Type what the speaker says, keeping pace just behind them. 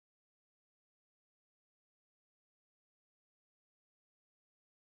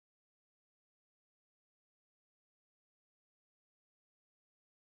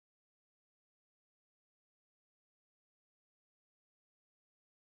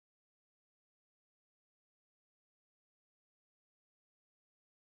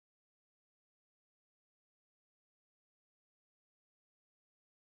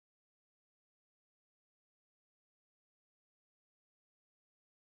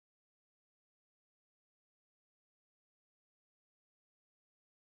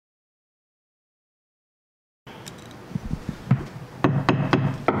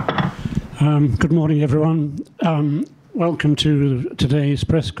Good morning, everyone. Welcome to today's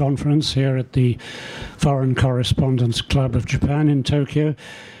press conference here at the Foreign Correspondents Club of Japan in Tokyo.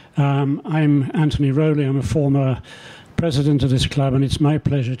 I'm Anthony Rowley. I'm a former president of this club, and it's my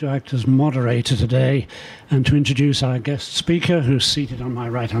pleasure to act as moderator today and to introduce our guest speaker, who's seated on my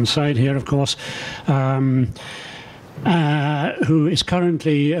right-hand side here, of course, who is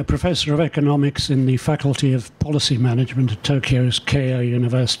currently a professor of economics in the Faculty of Policy Management at Tokyo's Keio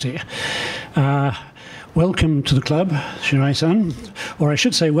University. Welcome to the club, Shirai-san, or I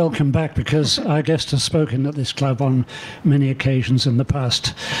should say welcome back, because our guest has spoken at this club on many occasions in the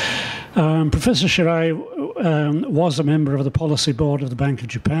past. Professor Shirai was a member of the Policy Board of the Bank of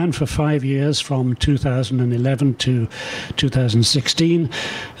Japan for 5 years, from 2011 to 2016,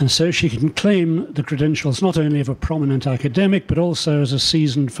 and so she can claim the credentials not only of a prominent academic, but also as a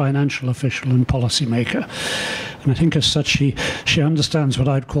seasoned financial official and policymaker. And I think as such, she understands what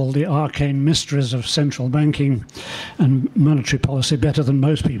I'd call the arcane mysteries of central banking and monetary policy better than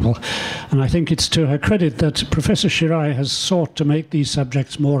most people. And I think it's to her credit that Professor Shirai has sought to make these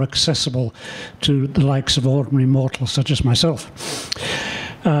subjects more accessible to the likes of ordinary mortals such as myself.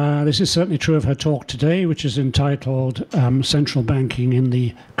 This is certainly true of her talk today, which is entitled Central Banking in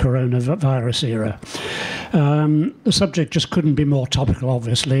the Coronavirus Era. The subject just couldn't be more topical,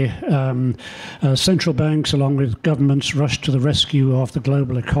 obviously. Central banks, along with governments, rushed to the rescue of the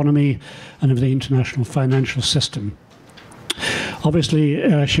global economy and of the international financial system.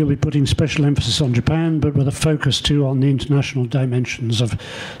 Obviously, she'll be putting special emphasis on Japan, but with a focus too on the international dimensions of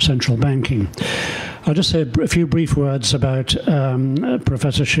central banking. I'll just say a few brief words about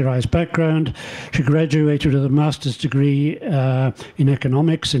Professor Shirai's background. She graduated with a master's degree in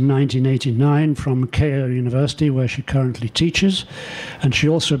economics in 1989 from Keio University, where she currently teaches. And she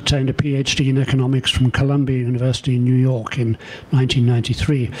also obtained a PhD in economics from Columbia University in New York in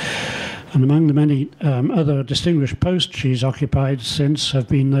 1993. And among the many other distinguished posts she's occupied since have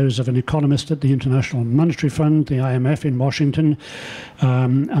been those of an economist at the International Monetary Fund, the IMF in Washington,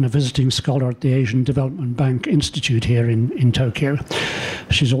 and a visiting scholar at the Asian Development Bank Institute here in Tokyo.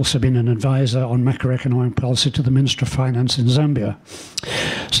 She's also been an advisor on macroeconomic policy to the Minister of Finance in Zambia.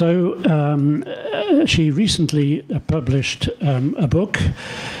 So she recently published a book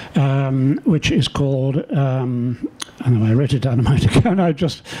which is called, I know I wrote it down a minute ago, and I've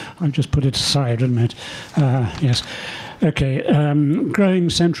just put it aside, didn't it? Yes. Okay. Growing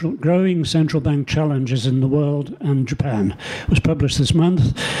central bank challenges in the world and Japan was published this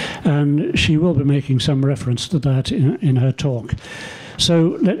month, and she will be making some reference to that in her talk.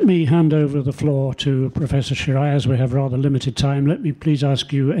 So let me hand over the floor to Professor Shirai, as we have rather limited time. Let me please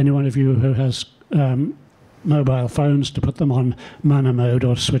ask you, any one of you who has mobile phones, to put them on manner mode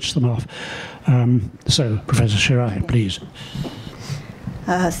or switch them off. So, Professor Shirai, please.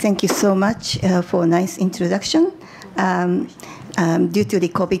 Thank you so much for a nice introduction. Due to the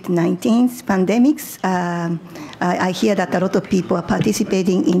COVID-19 pandemics, I hear that a lot of people are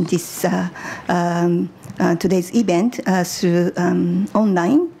participating in this today's event through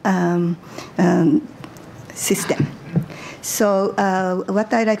online system. So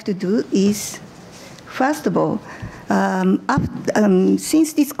what I like to do is, first of all,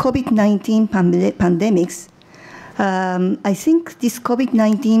 since this COVID-19 pandemics, I think this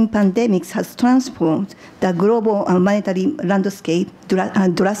COVID-19 pandemics has transformed the global monetary landscape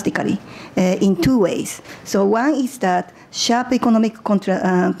drastically in two ways. So one is that sharp economic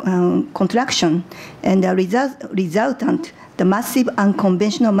contraction and the resultant, the massive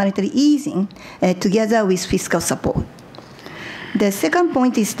unconventional monetary easing together with fiscal support. The second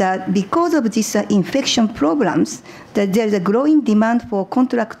point is that because of these infection problems, that there is a growing demand for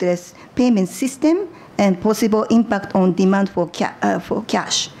contractless payment system and possible impact on demand for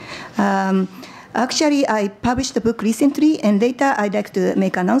cash. Actually, I published a book recently, and later I'd like to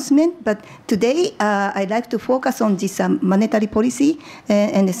make an announcement. But today, I'd like to focus on this monetary policy,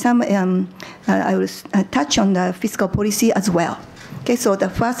 and some I will touch on the fiscal policy as well. Okay, so the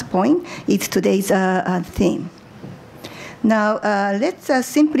first point is today's theme. Now, let's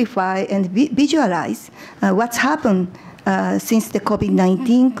simplify and visualize what's happened since the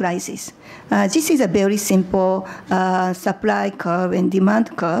COVID-19 crisis. This is a very simple supply curve and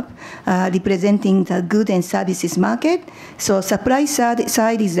demand curve representing the goods and services market. So supply side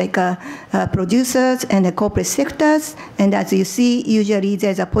is like producers and the corporate sectors. And as you see, usually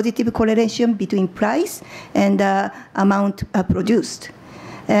there's a positive correlation between price and the amount produced.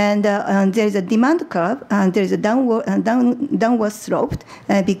 And there is a demand curve, and there is a downward slope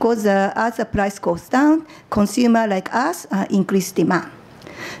because as the price goes down, consumer like us increase demand.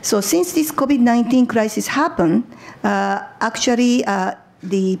 So since this COVID-19 crisis happened, actually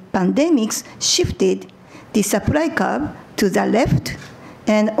the pandemics shifted the supply curve to the left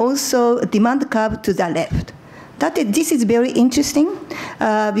and also demand curve to the left. This is very interesting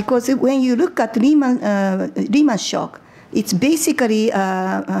because when you look at Lehman shock, it's basically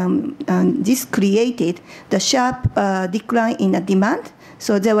this created the sharp decline in the demand.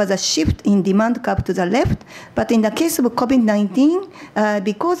 So there was a shift in demand curve to the left. But in the case of COVID-19,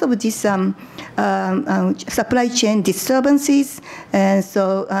 because of this supply chain disturbances, and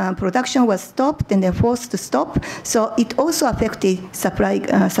so production was stopped and then forced to stop. So it also affected supply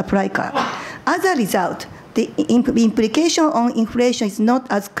curve. As a result, the implication on inflation is not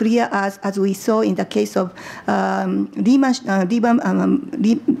as clear as we saw in the case of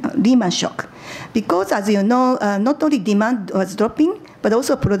Lehman shock. Because as you know, not only demand was dropping, but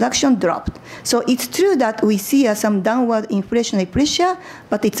also production dropped. So it's true that we see some downward inflationary pressure,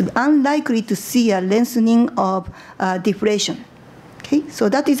 but it's unlikely to see a lengthening of deflation. Okay, so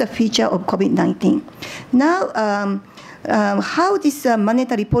that is a feature of COVID-19. Now, how this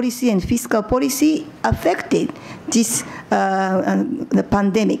monetary policy and fiscal policy affected this the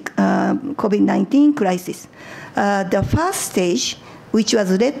pandemic, COVID-19 crisis. The first stage, which was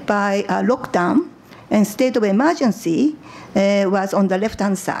led by lockdown and state of emergency, was on the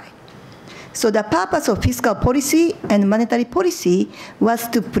left-hand side. So the purpose of fiscal policy and monetary policy was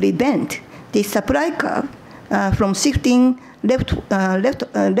to prevent the supply curve from shifting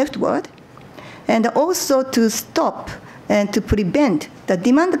leftward, and also to stop and to prevent the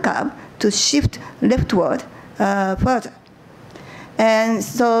demand curve to shift leftward further. And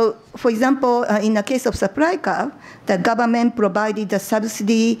so, for example, in the case of supply curve, the government provided the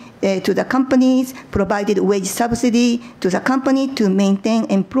subsidy to the companies, provided wage subsidy to the company to maintain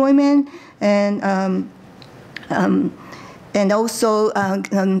employment, and also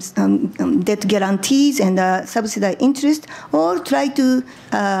debt guarantees and subsidized interest, all try to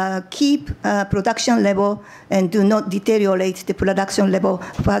keep production level and do not deteriorate the production level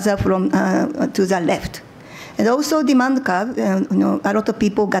further from to the left. And also demand curve, a lot of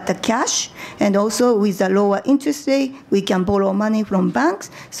people got the cash, and also with the lower interest rate, we can borrow money from banks.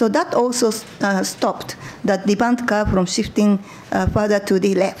 So that also stopped the demand curve from shifting further to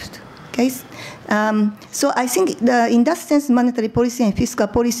the left. Okay? So I think in that sense, monetary policy and fiscal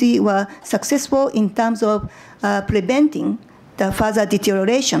policy were successful in terms of preventing the further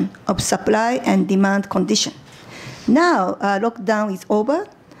deterioration of supply and demand condition. Now, lockdown is over.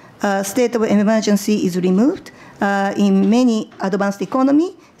 State of emergency is removed in many advanced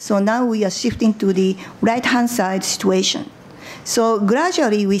economies. So now we are shifting to the right-hand side situation. So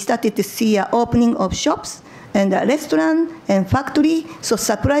gradually, we started to see an opening of shops and a restaurant and factory. So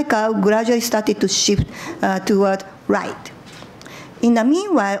supply curve gradually started to shift toward right. In the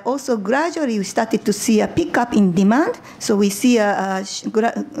meanwhile, also gradually we started to see a pickup in demand. So we see a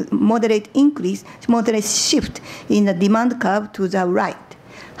moderate increase, moderate shift in the demand curve to the right.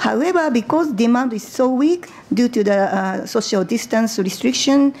 However, because demand is so weak due to the social distance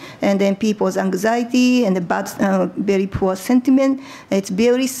restriction and then people's anxiety and the bad, very poor sentiment, it's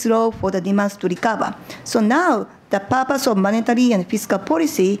very slow for the demands to recover. So now the purpose of monetary and fiscal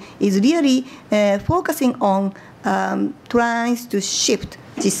policy is really focusing on trying to shift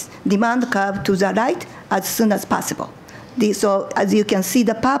this demand curve to the right as soon as possible. So as you can see,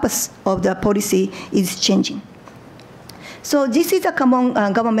 the purpose of the policy is changing. So this is a common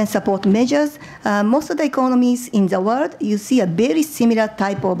government support measures. Most of the economies in the world, you see a very similar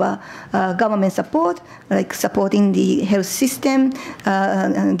type of government support, like supporting the health system,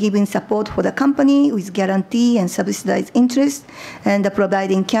 giving support for the company with guarantee and subsidized interest, and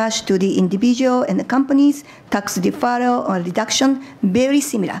providing cash to the individual and the companies, tax deferral or reduction, very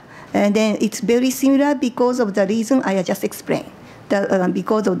similar. And then it's very similar because of the reason I just explained,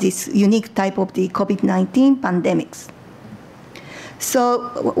 because of this unique type of the COVID-19 pandemics. So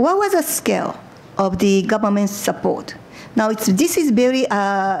what was the scale of the government support? Now, this is very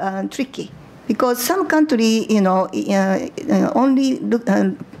tricky because some country, only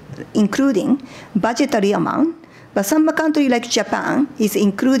including budgetary amount, but some country like Japan is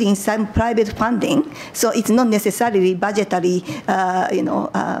including some private funding, so it's not necessarily budgetary,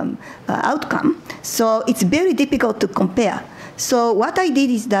 outcome. So it's very difficult to compare. So what I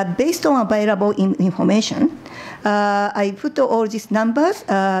did is that based on available information, I put all these numbers.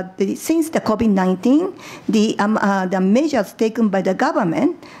 Since the COVID-19, the measures taken by the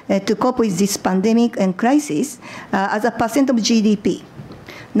government to cope with this pandemic and crisis as a percent of GDP.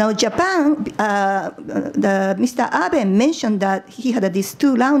 Now, Japan, Mr. Abe mentioned that he had this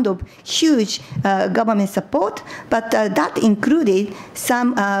 2 rounds of huge government support, but that included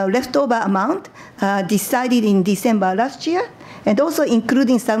some leftover amount decided in December last year, and also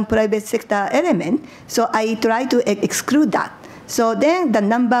including some private sector element. So I try to exclude that. So then the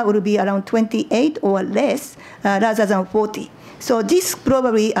number will be around 28 or less rather than 40. So this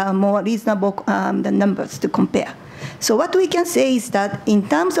probably are more reasonable the numbers to compare. So what we can say is that in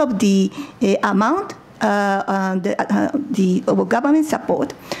terms of the amount, the government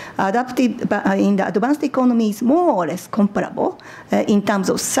support adapted in the advanced economy is more or less comparable in terms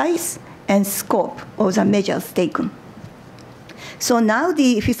of size and scope of the measures taken. So now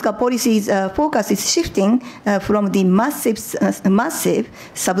the fiscal policy's focus is shifting from the massive,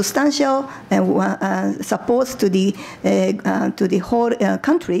 substantial supports to the whole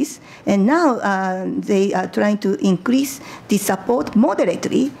countries, and now they are trying to increase the support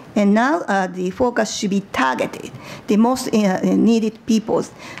moderately, and now the focus should be targeted. The most needed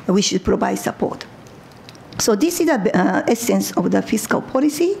peoples we should provide support. So this is the essence of the fiscal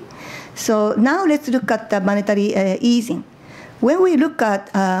policy. So now let's look at the monetary easing. When we look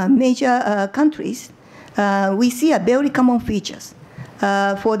at major countries, we see a very common features.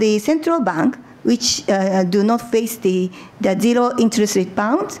 For the central bank, which do not face the zero interest rate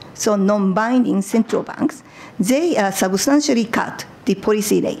bounds, so non-binding central banks, they substantially cut the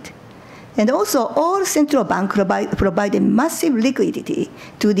policy rate. And also, all central banks provide massive liquidity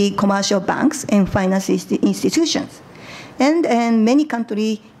to the commercial banks and financial institutions. And many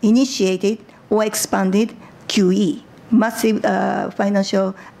countries initiated or expanded QE. Massive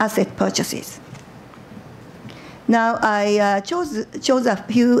financial asset purchases. Now I chose a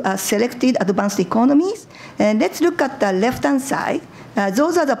few selected advanced economies, and let's look at the left-hand side.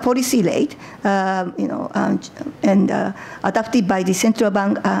 Those are the policy rate, adopted by the central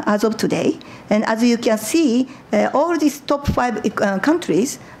bank as of today. And as you can see, all these top 5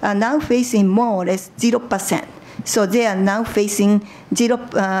 countries are now facing more or less 0%. So they are now facing zero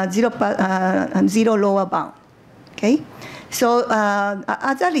lower bound. Okay, so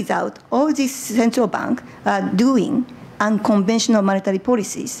as a result, all these central banks are doing unconventional monetary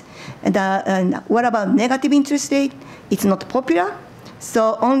policies. And what about negative interest rate? It's not popular.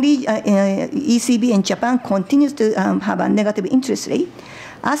 So only ECB and Japan continues to have a negative interest rate.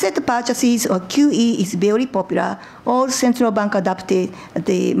 Asset purchases or QE is very popular. All central bank adopted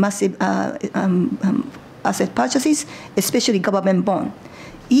the massive asset purchases, especially government bond.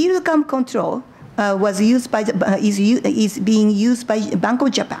 Yield curve control is being used by Bank of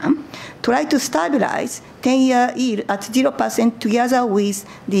Japan, try to stabilize 10-year yield at 0% together with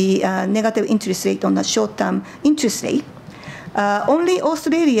the negative interest rate on the short-term interest rate. Only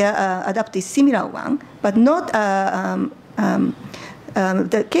Australia adopted similar one, but not.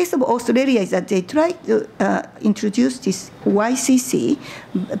 The case of Australia is that they tried to introduce this YCC,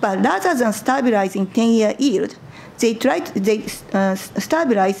 but rather than stabilizing 10-year yield, they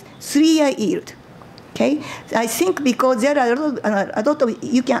stabilize 3-year yield. Okay, I think because there are a lot of,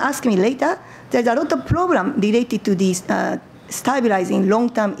 you can ask me later, there's a lot of problem related to this stabilizing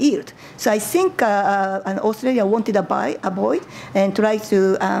long-term yield. So I think Australia wanted to avoid and try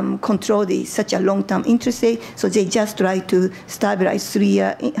to control such a long-term interest rate, so they just try to stabilize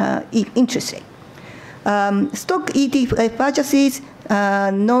 3-year interest rate. Stock ETF purchases,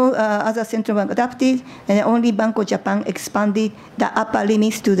 no other central bank adopted, and only Bank of Japan expanded the upper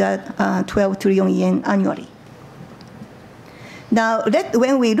limits to the 12 trillion yen annually. Now,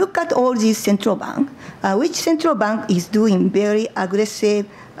 when we look at all these central banks, which central bank is doing very aggressive,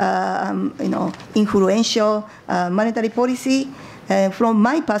 influential monetary policy? From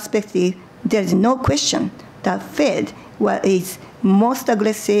my perspective, there is no question that Fed is most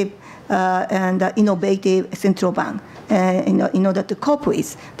aggressive and innovative central bank in order to cope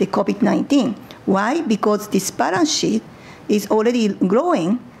with the COVID-19. Why? Because this balance sheet is already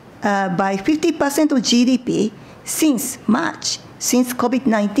growing by 50% of GDP since March, since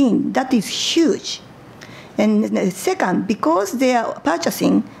COVID-19. That is huge. And second, because they are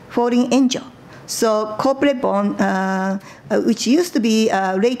purchasing foreign angel. So corporate bond, which used to be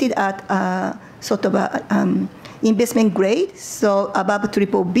rated at sort of investment grade, so above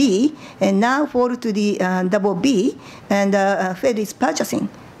BBB, and now fall to the BB, and Fed is purchasing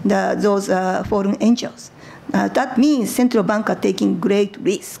those foreign angels. That means central banks are taking great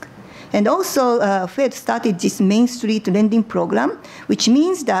risk. And also, Fed started this Main Street lending program, which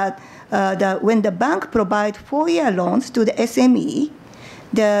means that when the bank provides 4-year loans to the SME,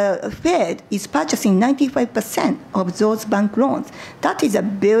 the Fed is purchasing 95% of those bank loans. That is a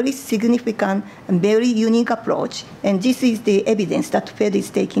very significant and very unique approach, and this is the evidence that Fed is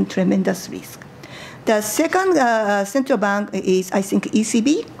taking tremendous risk. The second central bank is, I think,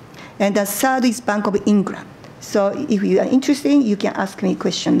 ECB, and the third is Bank of England. So if you are interested, you can ask me a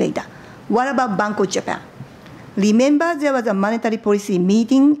question later. What about Bank of Japan? Remember, there was a monetary policy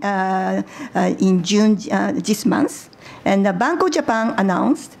meeting in June this month, and the Bank of Japan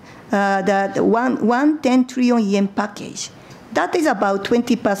announced that 110 trillion yen package. That is about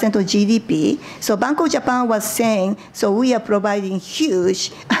 20% of GDP. So Bank of Japan was saying, so we are providing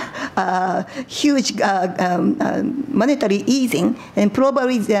huge monetary easing, and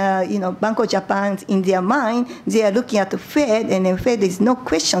probably Bank of Japan, in their mind, they are looking at the Fed, and the Fed is no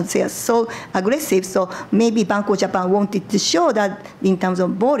question, they are so aggressive. So maybe Bank of Japan wanted to show that in terms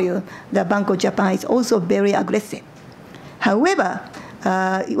of volume, the Bank of Japan is also very aggressive. However,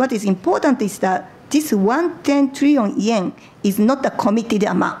 what is important is that this 110 trillion yen is not a committed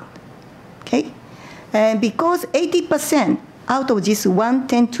amount, okay? And because 80% out of this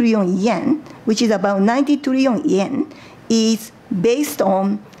 110 trillion yen, which is about 90 trillion yen, is based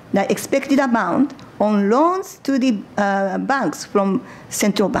on the expected amount on loans to the banks from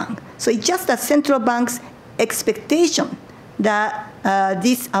central bank. So it's just the central bank's expectation that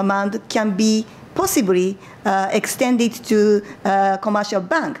this amount can be possibly extended to commercial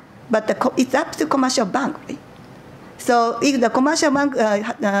bank. But it's up to commercial bank, right? So if the commercial bank,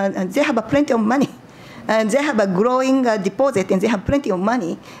 they have plenty of money, and they have a growing deposit, and they have plenty of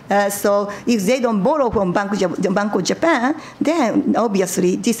money. So if they don't borrow from Bank of Japan, then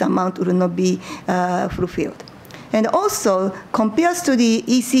obviously this amount will not be fulfilled. And also, compared to the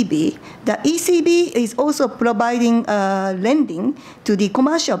ECB is also providing lending to the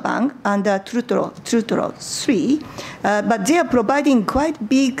commercial bank under Trutoro 3, but they are providing quite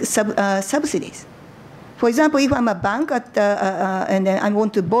big subsidies. For example, if I'm a bank and I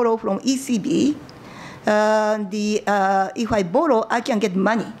want to borrow from ECB, if I borrow, I can get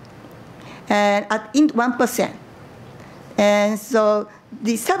money and at 1%. And so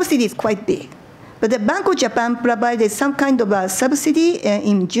the subsidy is quite big. But the Bank of Japan provided some kind of a subsidy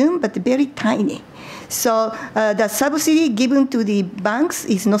in June, but very tiny. So the subsidy given to the banks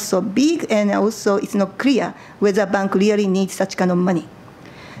is not so big, and also it's not clear whether a bank really needs such kind of money.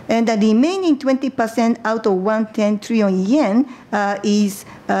 And the remaining 20% out of 110 trillion yen is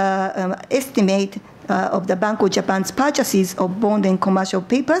estimate of the Bank of Japan's purchases of bond and commercial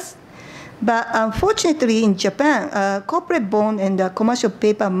papers. But unfortunately, in Japan, corporate bond and the commercial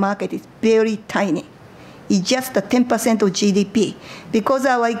paper market is very tiny. It's just 10% of GDP. Because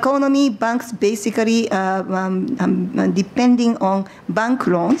our economy, banks basically depending on bank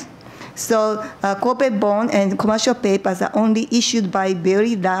loans. So corporate bond and commercial papers are only issued by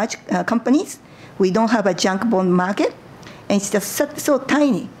very large companies. We don't have a junk bond market, and it's just so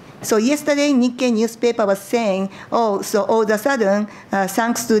tiny. So yesterday, Nikkei newspaper was saying, oh, so all of a sudden,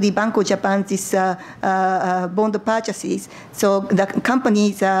 thanks to the Bank of Japan, this bond purchases, so the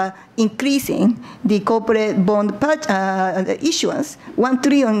companies are increasing the corporate bond issuance, 1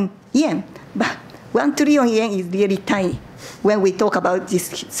 trillion yen. But 1 trillion yen is really tiny when we talk about this,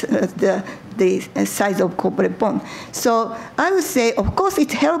 the size of corporate bond. So I would say, of course,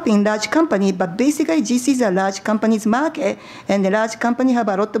 it's helping large company, but basically this is a large company's market, and the large company have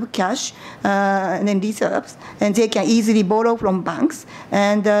a lot of cash and reserves, and they can easily borrow from banks.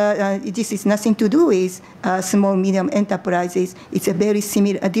 And this is nothing to do with small, medium enterprises. It's a very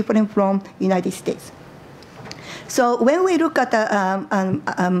similar, different from United States. So when we look at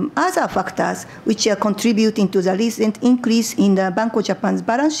other factors which are contributing to the recent increase in the Bank of Japan's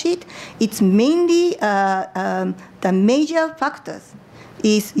balance sheet, it's mainly the major factors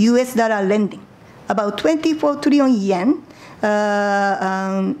is US dollar lending. About 24 trillion yen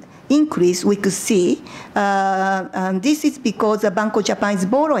increase we could see. This is because the Bank of Japan is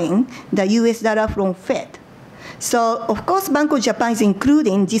borrowing the US dollar from Fed. So, of course, Bank of Japan is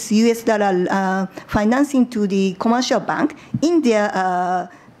including this US dollar financing to the commercial bank in their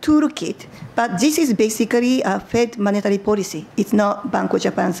toolkit, but this is basically a Fed monetary policy. It's not Bank of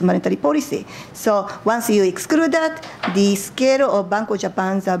Japan's monetary policy. So once you exclude that, the scale of Bank of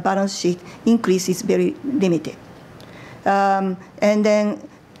Japan's balance sheet increase is very limited. And then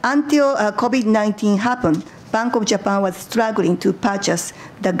until COVID-19 happened, Bank of Japan was struggling to purchase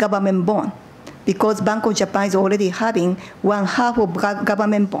the government bond, because Bank of Japan is already having 1/2 of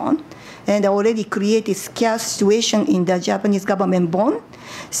government bond, and already created scarce situation in the Japanese government bond.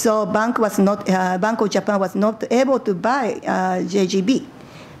 So Bank of Japan was not able to buy JGB.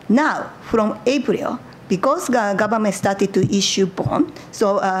 Now, from April, because the government started to issue bond,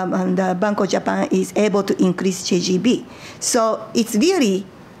 so the Bank of Japan is able to increase JGB. So it's really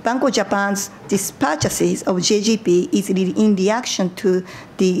Bank of Japan's purchases of JGB is really in reaction to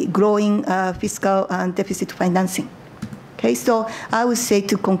the growing fiscal deficit financing. Okay, so I would say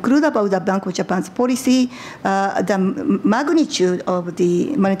to conclude about the Bank of Japan's policy, the magnitude of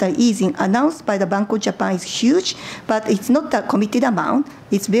the monetary easing announced by the Bank of Japan is huge, but it's not a committed amount.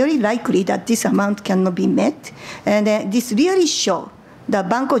 It's very likely that this amount cannot be met. And this really shows the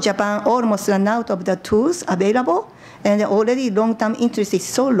Bank of Japan almost ran out of the tools available, and already long-term interest is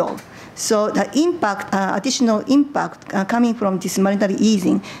so low. So the impact, additional impact coming from this monetary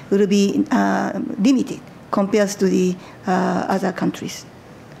easing will be limited compared to the other countries.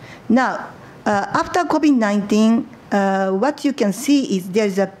 Now, after COVID-19, what you can see is there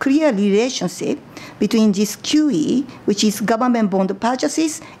is a clear relationship between this QE, which is government bond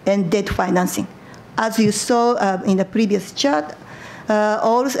purchases, and debt financing. As you saw in the previous chart,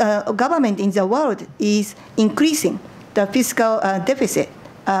 all government in the world is increasing the fiscal deficit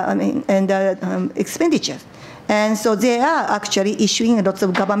and expenditures. And so they are actually issuing lots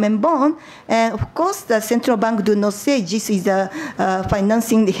of government bonds. And of course, the central bank do not say this is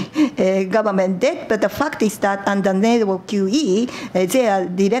financing the government debt, but the fact is that under level QE, they are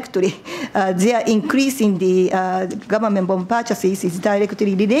directly, they are increasing the government bond purchases is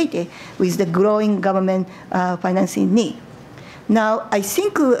directly related with the growing government financing need. Now, I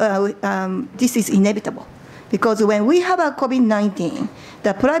think this is inevitable, because when we have a COVID-19,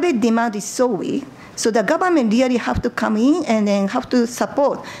 the private demand is so weak, so the government really have to come in and then have to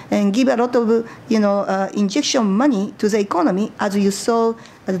support and give a lot of, injection money to the economy, as you saw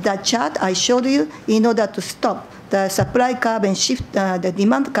that chart I showed you, in order to stop the supply curve and shift the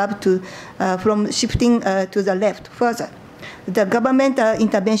demand curve to, from shifting to the left further. The government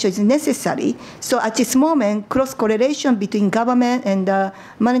intervention is necessary. So at this moment, cross-correlation between government and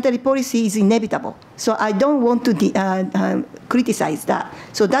monetary policy is inevitable. So I don't want to criticize that.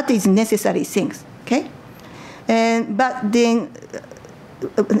 So that is necessary things. Okay, but then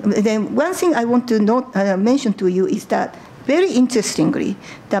one thing I want to mention to you is that, very interestingly,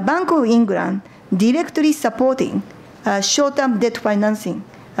 the Bank of England directly supporting short-term debt financing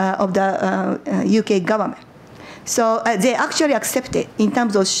of the UK government. So they actually accepted in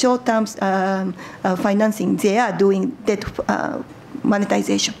terms of short-term financing. They are doing debt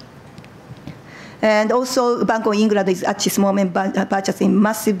monetization. And also, Bank of England is at this moment purchasing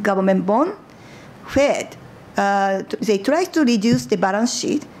massive government bond. Fed, they tried to reduce the balance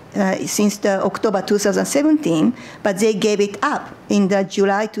sheet since the October 2017, but they gave it up in the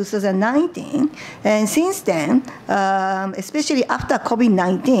July 2019. And since then, especially after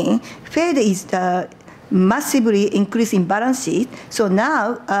COVID-19, Fed is massively increasing balance sheet. So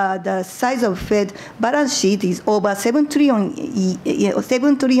now the size of Fed balance sheet is over 7 trillion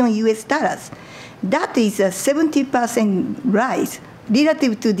US dollars. That is a 70% rise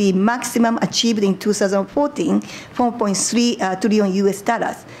relative to the maximum achieved in 2014, 4.3 trillion US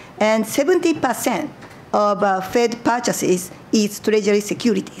dollars. And 70% of Fed purchases is Treasury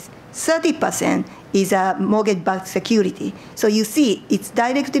securities. 30% is a mortgage-backed security. So you see, it's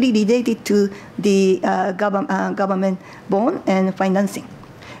directly related to the government bond and financing.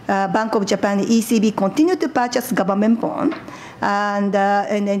 Bank of Japan, ECB continue to purchase government bond, and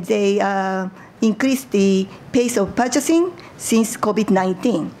then they increase the pace of purchasing since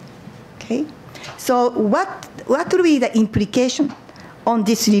COVID-19. Okay, so what will be the implication on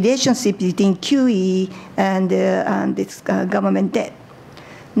this relationship between QE and this government debt?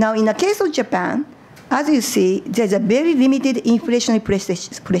 Now, in the case of Japan, as you see, there's a very limited inflationary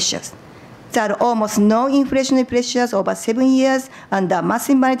pressures. There are almost no inflationary pressures over 7 years under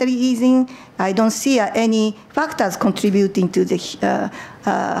massive monetary easing. I don't see any factors contributing to the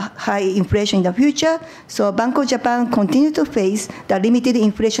high inflation in the future. So Bank of Japan continue to face the limited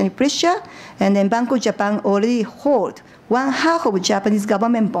inflationary pressure, and then Bank of Japan already hold 1/2 of Japanese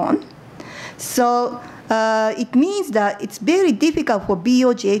government bond. So it means that it's very difficult for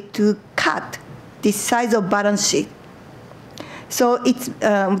BOJ to cut the size of balance sheet. So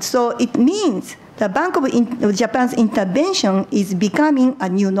it means the Bank of Japan's intervention is becoming a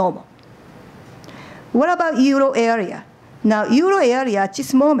new normal. What about euro area? Now, euro area at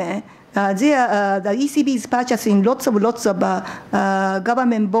this moment, the ECB is purchasing lots of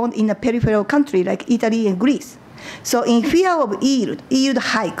government bond in a peripheral country like Italy and Greece. So in fear of yield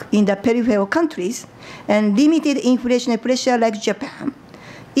hike in the peripheral countries and limited inflationary pressure like Japan,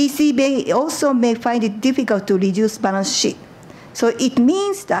 ECB also may find it difficult to reduce balance sheet. So it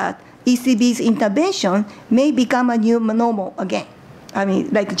means that ECB's intervention may become a new normal again,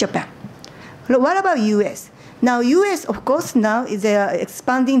 like Japan. What about US? Now, US, of course, now is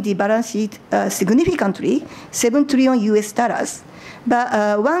expanding the balance sheet significantly, 7 trillion US dollars. But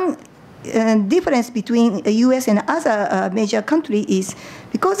one difference between US and other major countries is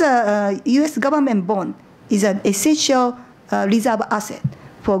because US government bond is an essential reserve asset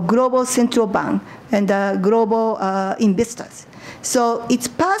for global central bank and global investors. So it's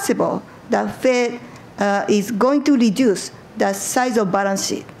possible that Fed is going to reduce the size of balance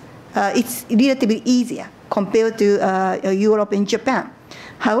sheet. It's relatively easier compared to Europe and Japan.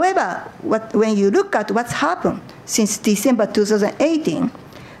 However, when you look at what's happened since December 2018,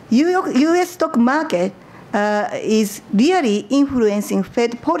 U.S. stock market is really influencing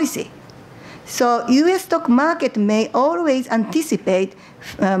Fed policy. So U.S. stock market may always anticipate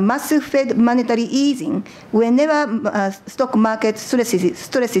massive Fed monetary easing whenever stock market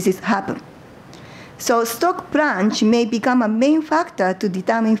stresses happen. So stock plunge may become a main factor to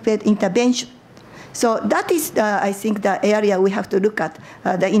determine Fed intervention. So that is, I think, the area we have to look at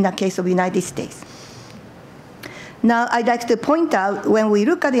in the case of the United States. Now, I'd like to point out, when we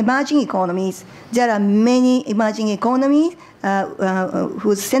look at emerging economies, there are many emerging economies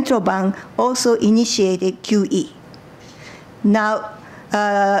whose central bank also initiated QE. Now,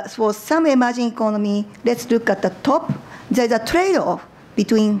 for some emerging economy, let's look at the top. There's a trade-off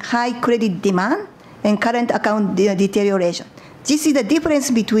between high credit demand and current account deterioration. This is the difference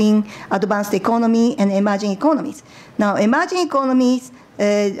between advanced economy and emerging economies. Now, emerging economies,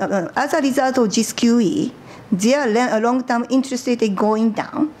 as a result of this QE, their long-term interest rate is going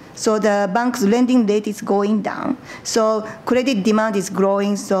down. So the bank's lending rate is going down. So credit demand is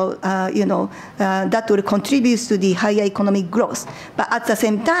growing. So that will contribute to the higher economic growth. But at the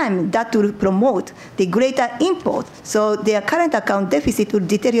same time, that will promote the greater import. So their current account deficit will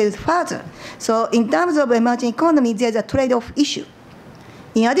deteriorate further. So in terms of emerging economy, there's a trade-off issue.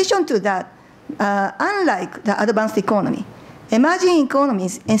 In addition to that, unlike the advanced economy, emerging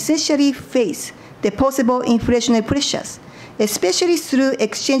economies essentially face the possible inflationary pressures, especially through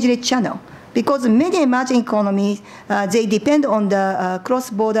exchange rate channel, because many emerging economies, they depend on the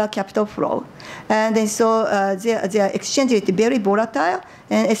cross-border capital flow. And then so their exchange rate is very volatile,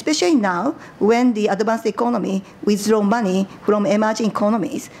 and especially now when the advanced economy withdraw money from emerging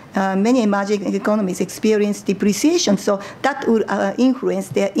economies, many emerging economies experience depreciation, so that will influence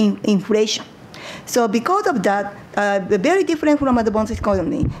their inflation. So because of that, very different from advanced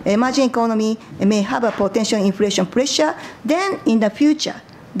economy, emerging economy may have a potential inflation pressure. Then in the future,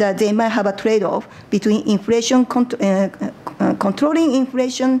 that they might have a trade-off between inflation, controlling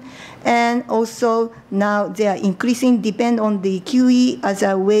inflation, and also now they are increasing depend on the QE as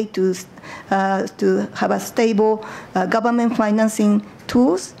a way to have a stable government financing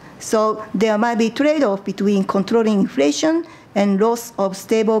tools. So there might be trade-off between controlling inflation and loss of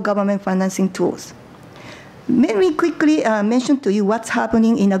stable government financing tools. Let me quickly mention to you what's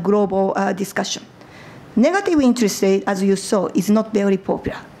happening in a global discussion. Negative interest rate, as you saw, is not very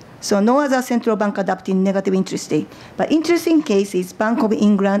popular. So no other central bank adopting negative interest rate. But interesting case is Bank of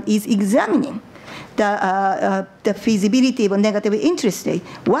England is examining the feasibility of a negative interest rate.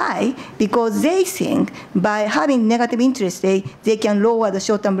 Why? Because they think by having negative interest rate, they can lower the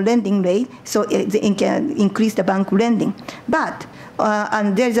short-term lending rate, so they can increase the bank lending. But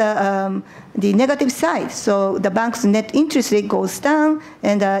and there's the negative side. So the bank's net interest rate goes down,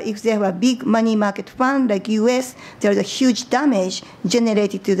 and if they have a big money market fund like US, there's a huge damage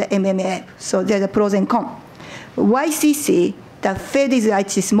generated to the MMF. So there's a pros and cons. YCC, the Fed is at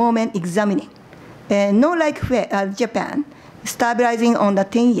this moment examining. Not like Japan, stabilizing on the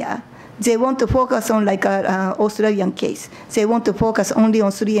 10-year. They want to focus on like an Australian case. They want to focus only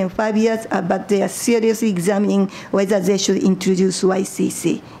on 3 and 5 years, but they are seriously examining whether they should introduce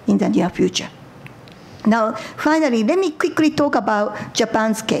YCC in the near future. Now, finally, let me quickly talk about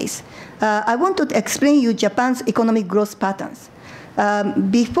Japan's case. I want to explain you Japan's economic growth patterns.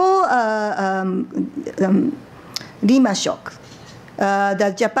 Before Lehman shock,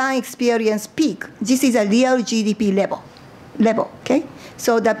 the Japan experienced peak. This is a real GDP level, okay?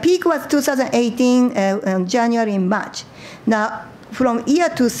 So the peak was 2018, January and March. Now, from year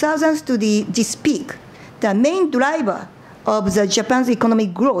 2000 to this peak, the main driver of the Japan's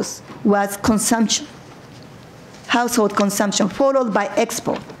economic growth was consumption, household consumption, followed by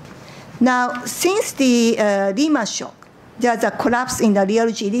export. Now, since the Lehman shock, there's a collapse in the real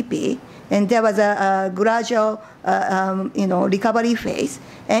GDP, and there was a gradual recovery phase.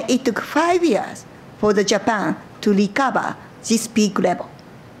 And it took 5 years for the Japan to recover this peak level.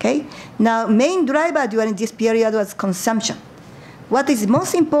 Okay? Now, main driver during this period was consumption. What is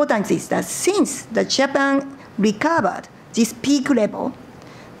most important is that since the Japan recovered this peak level,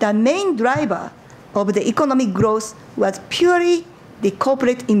 the main driver of the economic growth was purely the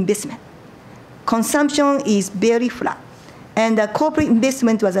corporate investment. Consumption is very flat. And the corporate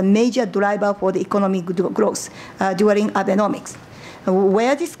investment was a major driver for the economic growth during Abenomics.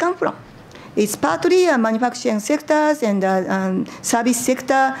 Where did this come from? It's partly manufacturing sectors and service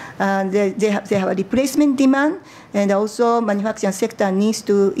sector. They have a replacement demand, and also manufacturing sector needs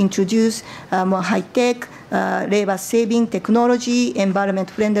to introduce more high-tech, labor-saving technology,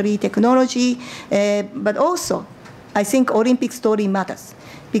 environment-friendly technology. But also, I think Olympic story matters.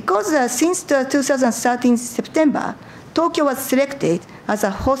 Because since the 2013 September, Tokyo was selected as a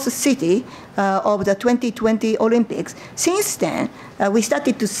host city of the 2020 Olympics. Since then, we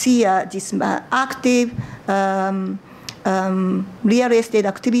started to see this active real estate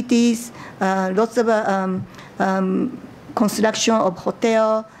activities, lots of construction of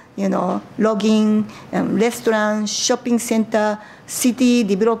hotel, logging, restaurants, shopping center, city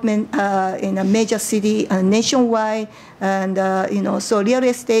development in a major city nationwide, and so real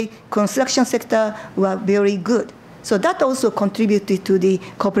estate construction sector were very good. So that also contributed to the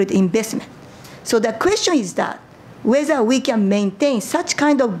corporate investment. So the question is that whether we can maintain such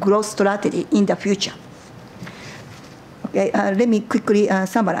kind of growth strategy in the future. Okay, let me quickly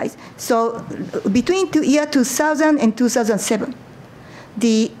summarize. So between year 2000 and 2007,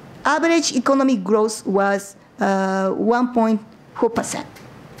 the average economic growth was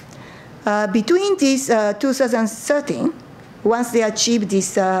 1.4%. Between this 2013, once they achieved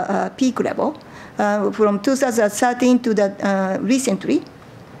this peak level, from 2013 to the recently,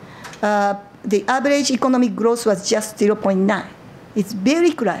 the average economic growth was just 0.9. It's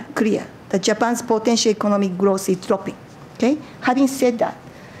very clear that Japan's potential economic growth is dropping. Okay. Having said that,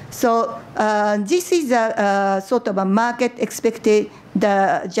 so this is a sort of a market expected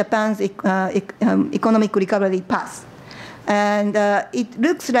the Japan's economic recovery path, and it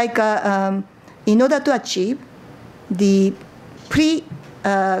looks like in order to achieve the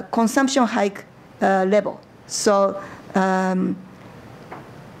pre-consumption hike level. So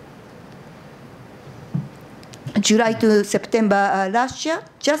July to September last year,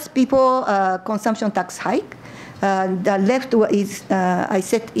 just before consumption tax hike, the left is, I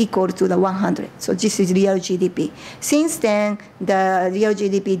said, equal to the 100. So this is real GDP. Since then, the real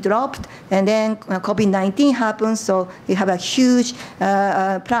GDP dropped, and then COVID-19 happened, so we have a huge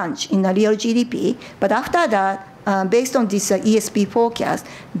plunge in the real GDP. But after that, based on this ESP forecast,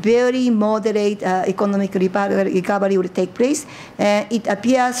 very moderate economic recovery will take place. It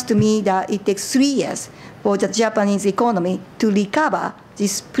appears to me that it takes 3 years for the Japanese economy to recover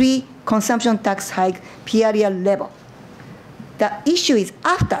this pre-consumption tax hike period level. The issue is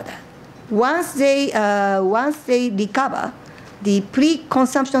after that. Once they recover the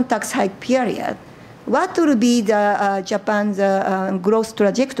pre-consumption tax hike period, what will be the Japan's growth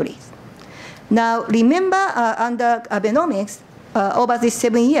trajectories? Now, remember, under Abenomics, over this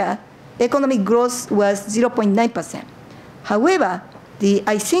 7 year, economic growth was 0.9%. However,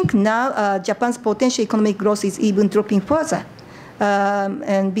 I think now Japan's potential economic growth is even dropping further.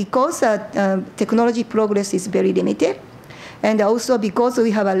 And because technology progress is very limited, and also because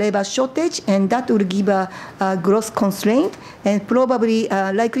we have a labor shortage, and that will give a growth constraint, and probably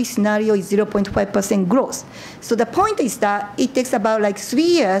likely scenario is 0.5% growth. So the point is that it takes about like 3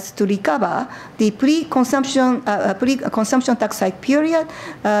 years to recover the pre-consumption tax hike period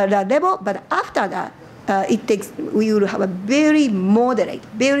level, but after that, we will have a very moderate,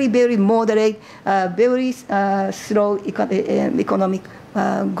 very moderate, very slow economic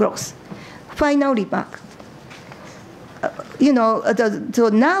growth. Final remark. So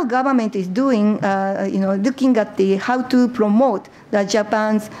now government is doing, looking at how to promote the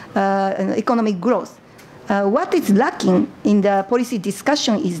Japan's economic growth. What is lacking in the policy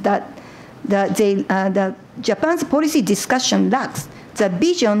discussion is that the Japan's policy discussion lacks the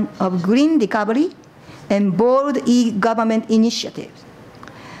vision of green recovery and bold e-government initiatives.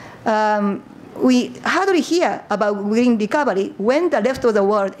 We hardly hear about green recovery when the rest of the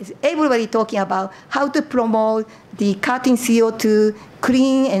world is everybody talking about how to promote the cutting CO2,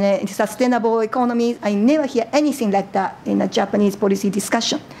 clean and sustainable economies. I never hear anything like that in a Japanese policy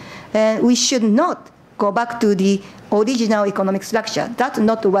discussion. And we should not go back to the original economic structure. That's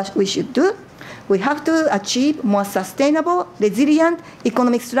not what we should do. We have to achieve more sustainable, resilient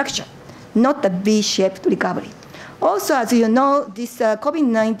economic structure, not a V-shaped recovery. Also, as you know, this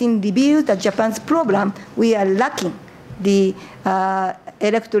COVID-19 revealed that Japan's problem, we are lacking the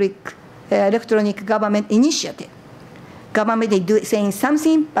electronic government initiative. Government is saying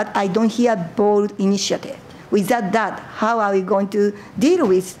something, but I don't hear bold initiative. Without that, how are we going to deal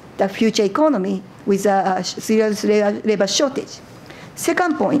with the future economy with a serious labor shortage?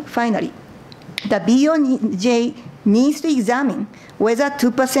 Second point, finally, the BOJ needs to examine whether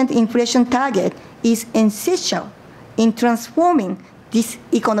 2% inflation target is essential in transforming this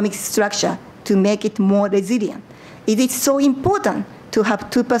economic structure to make it more resilient. It is so important to have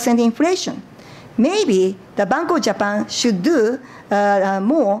 2% inflation. Maybe the Bank of Japan should do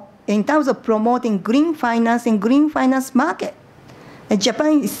more in terms of promoting green finance and green finance market. And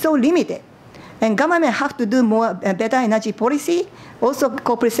Japan is so limited. And government have to do more, better energy policy. Also,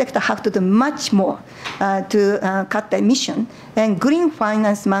 corporate sector have to do much more to cut the emission. And green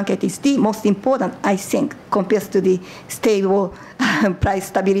finance market is the most important, I think, compared to the stable price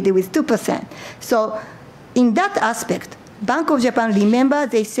stability with 2%. So in that aspect, Bank of Japan, remember,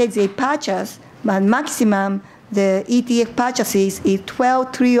 they said they purchase maximum, the ETF purchases is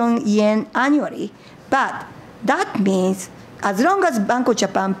 12 trillion yen annually. But that means as long as Bank of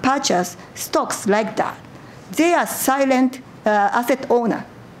Japan purchase stocks like that, they are silent asset owner.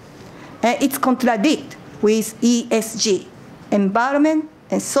 And it's contradict with ESG, environment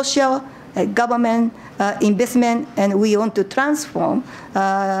and social government investment, and we want to transform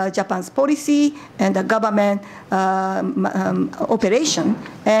Japan's policy and the government operation.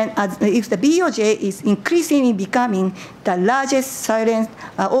 And if the BOJ is increasingly becoming the largest silent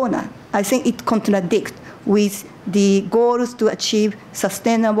owner, I think it contradicts with the goals to achieve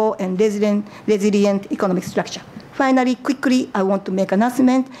sustainable and resilient economic structure. Finally, quickly, I want to make an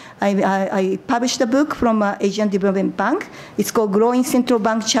announcement. I published a book from Asian Development Bank. It's called Growing Central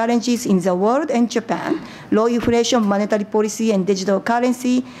Bank Challenges in the World and Japan, Low Inflation, Monetary Policy, and Digital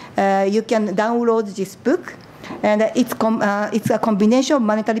Currency. You can download this book. And it's a combination of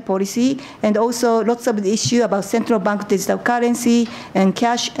monetary policy and also lots of the issue about central bank digital currency and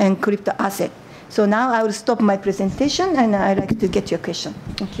cash and crypto asset. So now I will stop my presentation, and I'd like to get your question.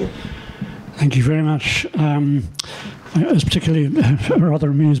 Thank you. Thank you very much. I was particularly rather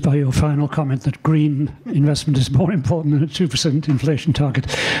amused by your final comment that green investment is more important than a 2% inflation target.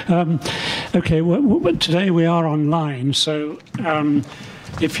 Okay, well, today we are online, so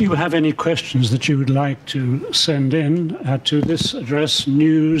if you have any questions that you would like to send in to this address,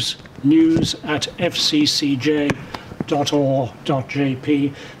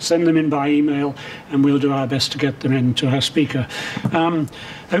 news@fccj.or.jp. Send them in by email, and we'll do our best to get them in to our speaker.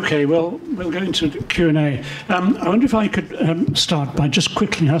 Okay, well, we'll go into Q&A. I wonder if I could start by just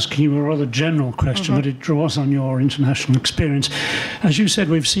quickly asking you a rather general question, but it draws on your international experience. As you said,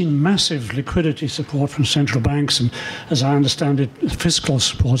 we've seen massive liquidity support from central banks, and as I understand it, fiscal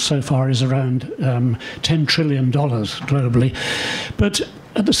support so far is around $10 trillion globally. But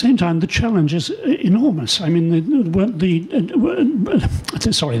at the same time, the challenge is enormous. I mean, the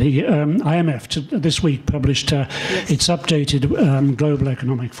IMF this week published its updated global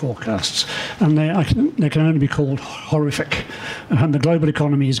economic forecasts, and they can only be called horrific. And the global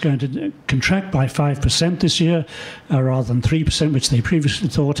economy is going to contract by 5% this year, rather than 3%, which they previously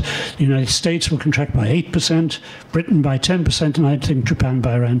thought. The United States will contract by 8%, Britain by 10%, and I think Japan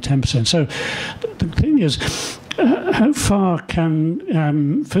by around 10%. So the thing is, how far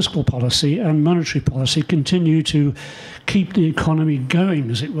can fiscal policy and monetary policy continue to keep the economy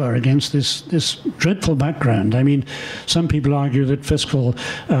going, as it were, against this dreadful background? I mean, some people argue that fiscal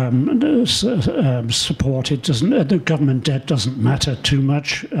support, the government debt doesn't matter too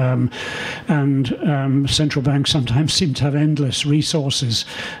much, and central banks sometimes seem to have endless resources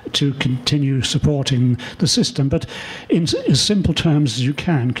to continue supporting the system. But in as simple terms as you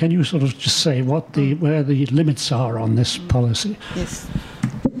can you sort of just say where the limits are on this policy? Yes.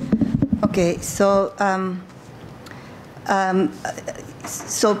 Okay, so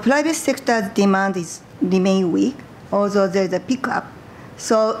so private sector demand remain weak, although there's a pickup.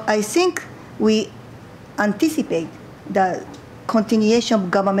 So I think we anticipate the continuation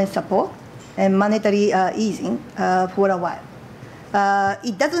of government support and monetary easing for a while.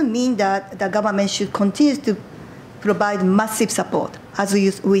 It doesn't mean that the government should continue to provide massive support, as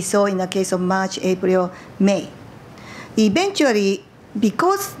we saw in the case of March, April, May. Eventually,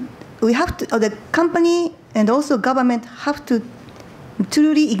 because we have to, the company and also government have to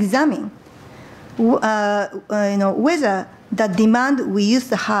truly examine, whether the demand we used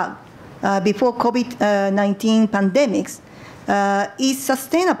to have before COVID-19 pandemics is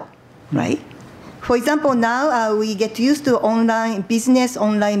sustainable, right? For example, now we get used to online business,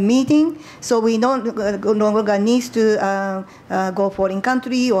 online meeting, so we no longer need to go foreign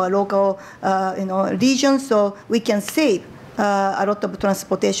country or local region, so we can save a lot of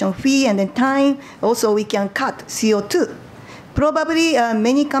transportation fee and then time. Also, we can cut CO2. Probably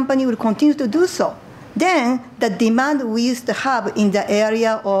many companies will continue to do so. Then the demand we used to have in the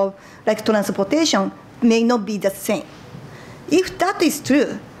area of like transportation may not be the same. If that is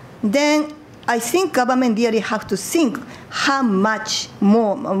true, then I think government really have to think how much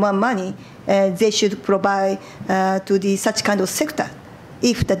more money they should provide to such kind of sector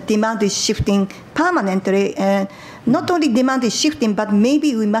if the demand is shifting permanently and Not only demand is shifting, but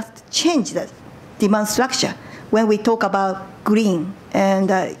maybe we must change the demand structure when we talk about green and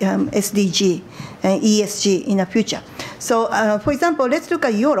SDG and ESG in the future. So, for example, let's look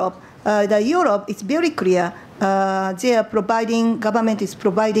at Europe. Europe, it's very clear. They are providing, government is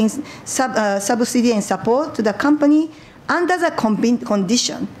providing subsidy and support to the company under the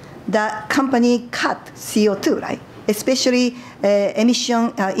condition that company cut CO2, right? Especially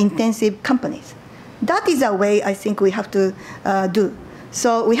emission-intensive companies. That is a way I think we have to do.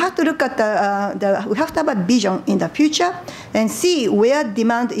 So we have to look at we have to have a vision in the future and see where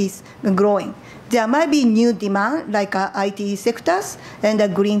demand is growing. There might be new demand like IT sectors and the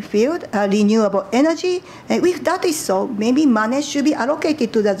green field, renewable energy. And if that is so, maybe money should be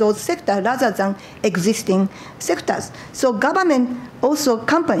allocated to those sectors rather than existing sectors. So government, also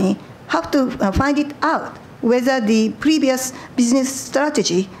company, have to find it out whether the previous business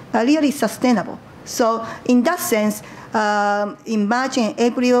strategy are really sustainable. So in that sense, in March and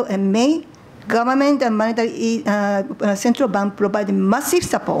April and May, government and monetary central bank provide massive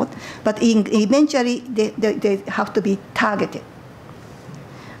support, but eventually they have to be targeted.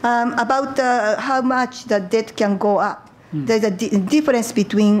 About how much the debt can go up. There's a difference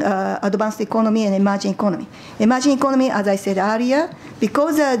between advanced economy and emerging economy. Emerging economy, as I said earlier,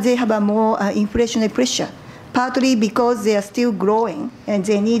 because they have a more inflationary pressure, partly because they are still growing and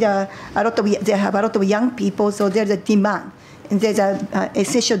they need they have a lot of young people, so there's a demand. And there's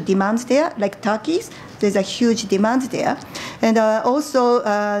essential demands there, like Turkey's. There's a huge demand there. And also,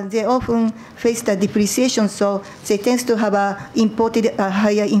 they often face the depreciation, so they tend to have imported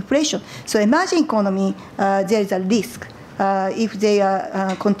higher inflation. So emerging economy, there is a risk if they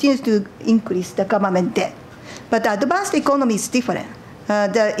continue to increase the government debt. But the advanced economy is different.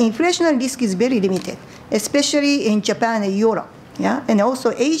 The inflationary risk is very limited, especially in Japan and Europe, yeah, and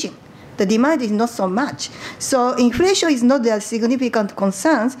also Asia. The demand is not so much. So inflation is not a significant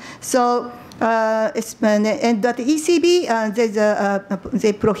concern. So, and that ECB,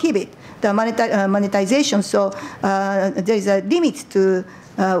 they prohibit the monetization. So there is a limit to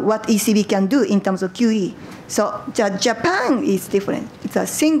what ECB can do in terms of QE. So Japan is different. It's a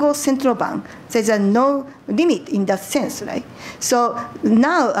single central bank. There's no limit in that sense, right? So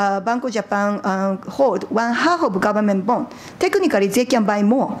now Bank of Japan hold 1/2 of government bond. Technically, they can buy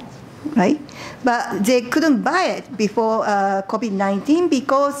more, right? But they couldn't buy it before COVID-19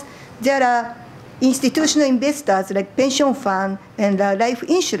 because there are institutional investors like pension fund and life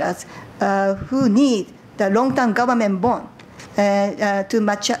insurers who need the long-term government bond to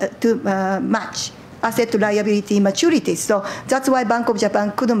match asset liability maturity. So that's why Bank of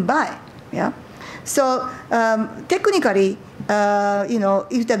Japan couldn't buy. Yeah. So technically,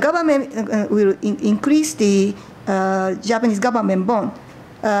 if the government will increase the Japanese government bond,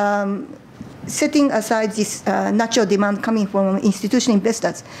 setting aside this natural demand coming from institutional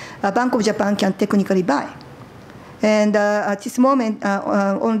investors, Bank of Japan can technically buy. And at this moment,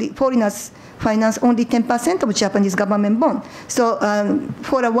 only foreigners finance only 10% of Japanese government bond. So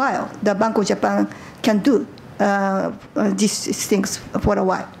for a while, the Bank of Japan can do these things for a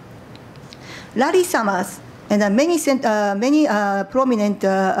while. Larry Summers and many prominent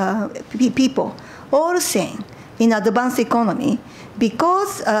people all saying in advanced economy,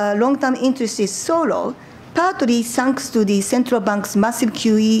 because long-term interest is so low, partly thanks to the central bank's massive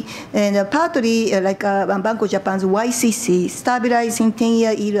QE, and partly like Bank of Japan's YCC stabilizing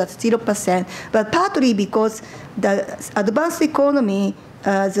 10-year yield at 0%, but partly because the advanced economy,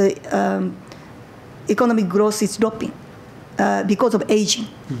 the economic growth is dropping because of aging.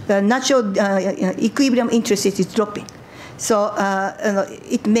 The natural equilibrium interest rate is dropping. So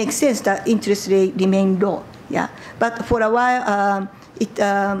it makes sense that interest rate remain low. Yeah, but for a while,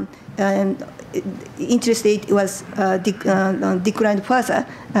 interest rate was declined further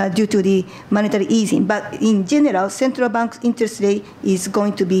due to the monetary easing. But in general, central bank's interest rate is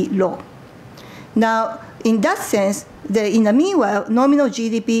going to be low. Now, in that sense, in the meanwhile, nominal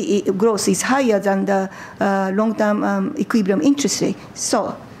GDP growth is higher than the long-term equilibrium interest rate.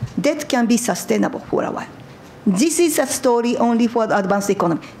 So that can be sustainable for a while. This is a story only for the advanced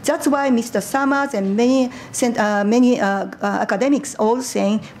economy. That's why Mr. Summers and many academics all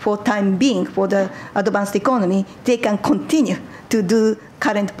saying for time being, for the advanced economy, they can continue to do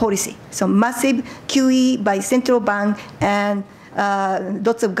current policy. So massive QE by central bank and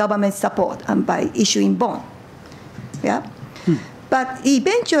lots of government support by issuing bond. Yeah? But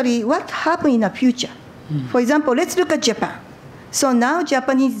eventually, what happens in the future? For example, let's look at Japan. So now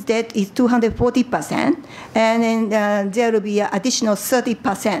Japanese debt is 240%, and then there will be an additional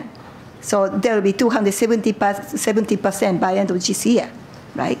 30%. So there will be 270% by end of this year,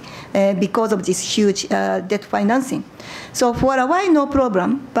 right? because of this huge debt financing. So for a while, no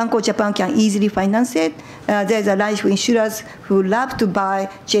problem. Bank of Japan can easily finance it. There's a life insurers who love to buy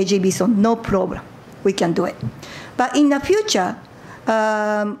JGB, so no problem. We can do it. But in the future,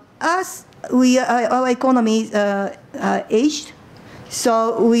 as our economy aged,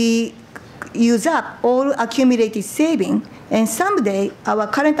 so we use up all accumulated saving, and someday our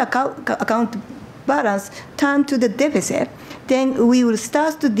current account balance turn to the deficit, then we will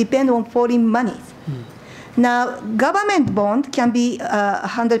start to depend on foreign money. Now, government bond can be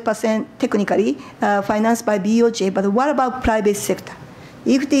 100% technically financed by BOJ, but what about private sector?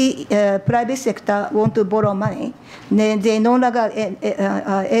 If the private sector want to borrow money, then they no longer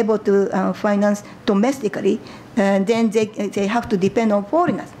are able to finance domestically, and then they have to depend on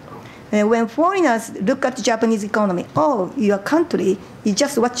foreigners. When foreigners look at the Japanese economy, oh, your country is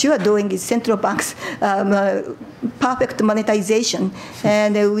just what you are doing is central bank's perfect monetization,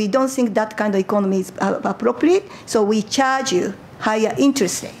 and we don't think that kind of economy is appropriate, so we charge you higher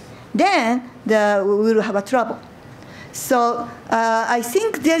interest rate. Then we will have a trouble. So I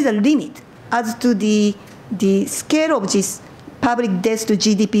think there's a limit as to the scale of this public debt to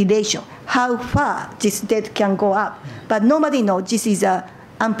GDP ratio, how far this debt can go up. But nobody knows. This is a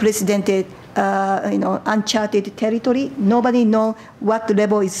unprecedented, uncharted territory. Nobody knows what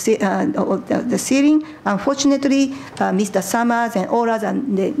level is the ceiling. Unfortunately, Mr. Summers and all others,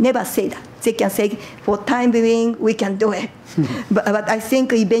 they never say that. They can say, for time being, we can do it. But I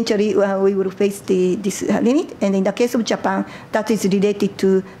think eventually we will face this limit. And in the case of Japan, that is related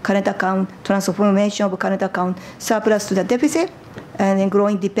to current account transformation of current account surplus to the deficit, and then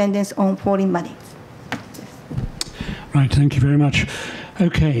growing dependence on foreign money. Right, thank you very much.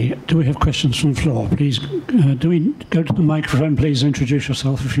 Okay, do we have questions from the floor? Please, do we go to the microphone, please introduce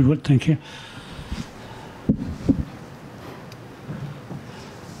yourself if you would, thank you.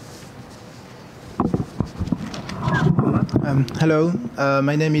 Hello,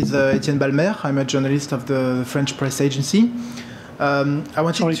 my name is Etienne Balmer. I'm a journalist of the French press agency.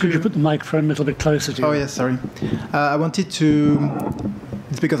 Sorry, could you put the microphone a little bit closer to you? Oh, yes, sorry. I wanted to...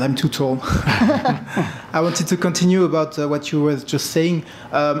 It's because I'm too tall. I wanted to continue about what you were just saying.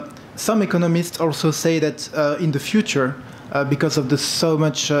 Some economists also say that in the future, because of the so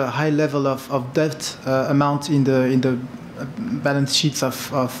much high level of debt amount in the balance sheets of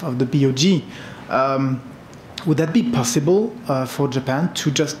the BOJ, would that be possible for Japan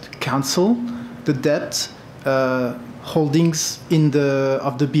to just cancel the debt holdings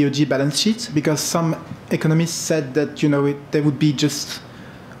of the BOJ balance sheet? Because some economists said that there would be just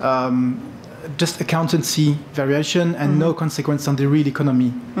accountancy variation and no consequence on the real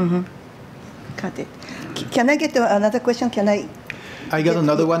economy. Got it. Can I get another question? I got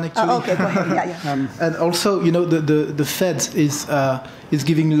another one actually. Oh, okay, go ahead. Yeah. And also, the Fed is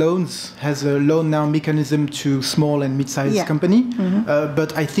giving loans, has a loan now mechanism to small and mid-sized company.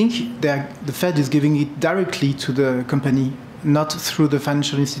 But I think the Fed is giving it directly to the company, not through the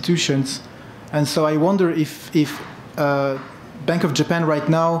financial institutions. And so I wonder if Bank of Japan right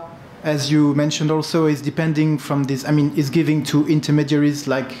now, as you mentioned also, is depending from this, is giving to intermediaries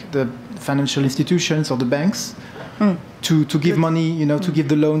like the financial institutions or the banks to give money, to give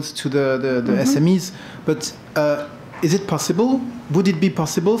the loans to the SMEs. But is it possible? Would it be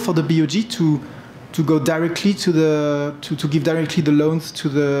possible for the BOJ to go directly to give directly the loans to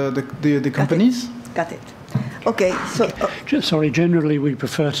the companies? Got it. Okay, so... Sorry, generally we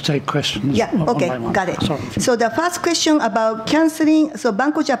prefer to take questions one by one. Got it. Sorry. So the first question about canceling, so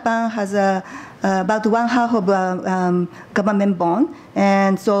Bank of Japan has about 1/2 of government bond,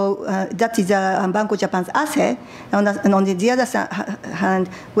 and so that is Bank of Japan's asset. And on the other hand,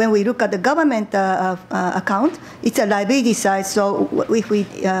 when we look at the government account, it's a liability side, so if we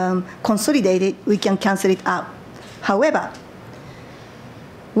consolidate it, we can cancel it out. However,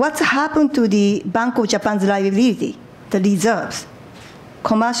 what's happened to the Bank of Japan's liability, the reserves?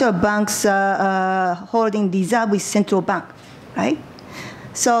 Commercial banks holding reserve with central bank, right?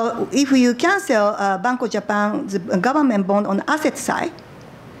 So if you cancel Bank of Japan's government bond on the asset side,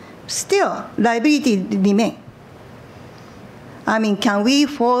 still liability remain. Can we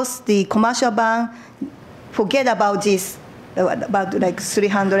force the commercial bank forget about this, about like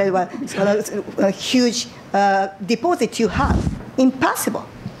 300 a huge deposit you have? Impossible.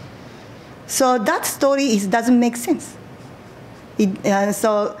 So that story doesn't make sense.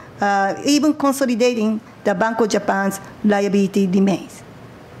 So even consolidating the Bank of Japan's liability remains.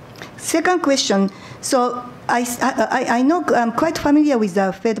 Second question, so I know I'm quite familiar with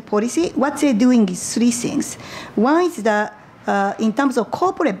the Fed policy. What they're doing is three things. One is that in terms of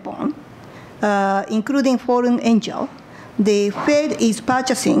corporate bond, including foreign angel, the Fed is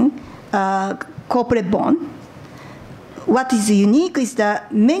purchasing corporate bond. What is unique is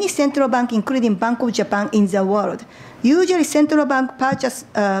that many central banks, including Bank of Japan in the world, usually central bank purchase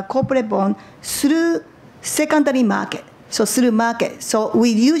corporate bond through secondary market, so through market. So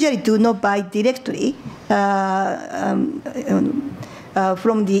we usually do not buy directly from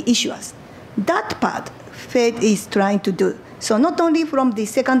the issuers. That part, Fed is trying to do. So not only from the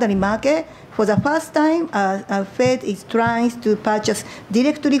secondary market, for the first time, Fed is trying to purchase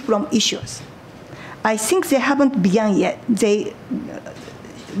directly from issuers. I think they haven't begun yet. They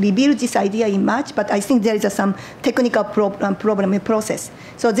revealed this idea in March, but I think there is some technical problem in process.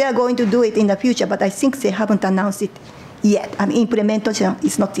 So they are going to do it in the future, but I think they haven't announced it yet. I mean, implementation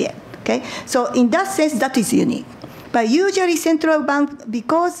is not yet. Okay. So in that sense, that is unique. But usually central bank,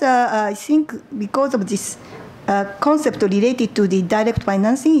 because I think because of this concept related to the direct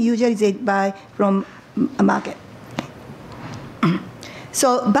financing, usually they buy from a market.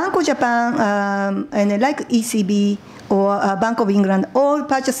 So Bank of Japan and like ECB or Bank of England, all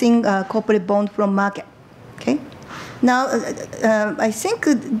purchasing corporate bond from market. Okay. Now I think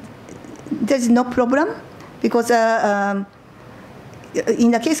there's no problem because in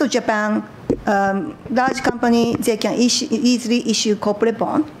the case of Japan, large company they can easily issue corporate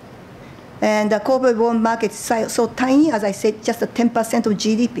bond, and the corporate bond market is so tiny. As I said, just 10% of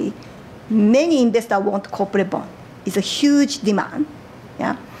GDP. Many investors want corporate bond. It's a huge demand.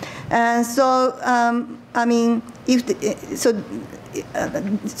 Yeah, and so I mean, so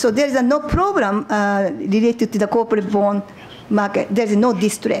there is no problem related to the corporate bond market. There is no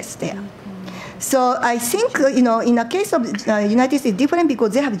distress there. So I think in the case of United States, different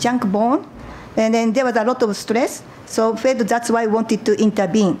because they have junk bond, and then there was a lot of stress. So Fed that's why wanted to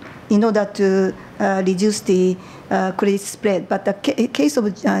intervene in order to reduce the credit spread. But the case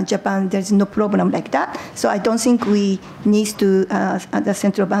of Japan, there's no problem like that. So I don't think we need to, the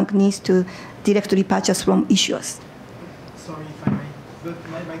central bank needs to directly purchase from issuers. Sorry if I may, but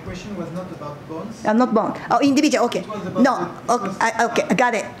my question was not about bonds. Not bond. Oh, individual, okay. No, okay, I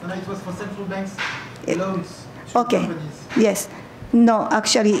got it. No, it was for central banks loans to companies. Yes. No,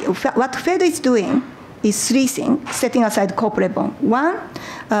 actually, what Fed is doing is three things, setting aside corporate bond. One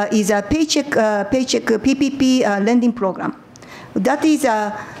is a paycheck PPP lending program. That is,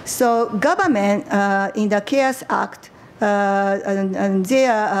 so government in the CARES Act, and they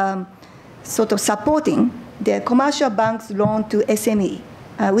are sort of supporting the commercial banks loan to SME,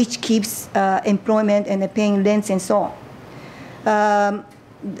 which keeps employment and paying rents and so on.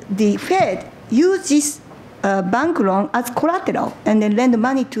 The Fed uses bank loan as collateral and then lend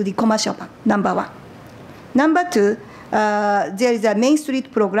money to the commercial bank, number one. Number two, there is a Main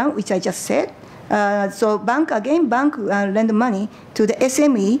Street program, which I just said. So bank lend money to the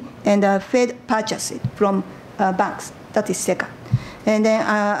SME, and Fed purchase it from banks. That is second. And then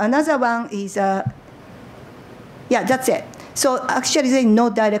another one is, yeah, that's it. So actually, there is no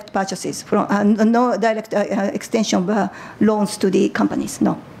direct purchases from, no direct extension of loans to the companies.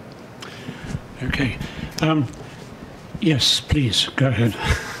 No. Okay. Yes, please go ahead.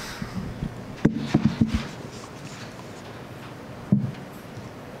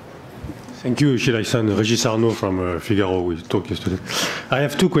 Thank you, Shirai-san. Régis Arnaud from Figaro. We talked yesterday. I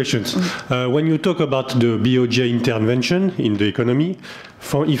have two questions. When you talk about the BOJ intervention in the economy,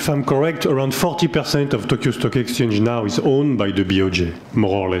 if I'm correct, around 40% of Tokyo Stock Exchange now is owned by the BOJ,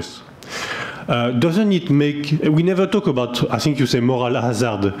 more or less. Doesn't it make, we never talk about, I think you say moral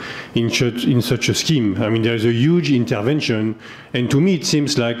hazard in such a scheme. I mean, there is a huge intervention, and to me it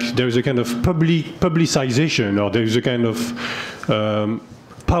seems like there is a kind of publicization, or there is a kind of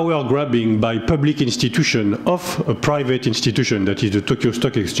power grabbing by public institution of a private institution, that is the Tokyo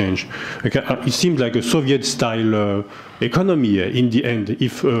Stock Exchange. It seems like a Soviet-style economy in the end.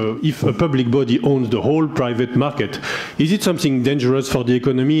 If a public body owns the whole private market, is it something dangerous for the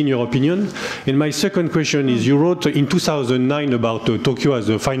economy, in your opinion? And my second question is, you wrote in 2009 about Tokyo as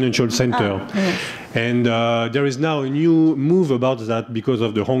a financial center. Yes. And there is now a new move about that because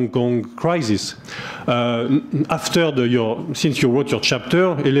of the Hong Kong crisis. Since you wrote your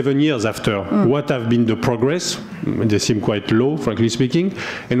chapter, 11 years after, what have been the progress? They seem quite low, frankly speaking.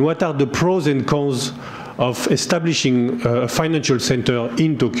 And what are the pros and cons of establishing a financial center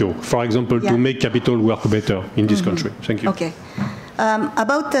in Tokyo, for example, to make capital work better in this country? Thank you. Okay.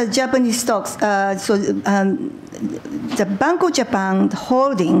 About the Japanese stocks, the Bank of Japan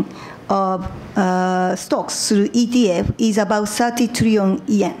holding of stocks through ETF is about 30 trillion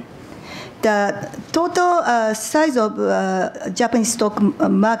yen. the total size of Japanese stock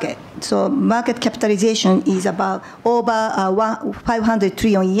market, so market capitalization is about over 500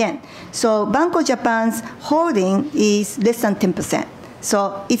 trillion yen. So Bank of Japan's holding is less than 10%.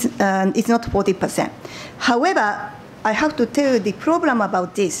 So it's not 40%. However, I have to tell you the problem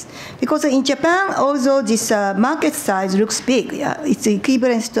about this, because in Japan, although this market size looks big, it's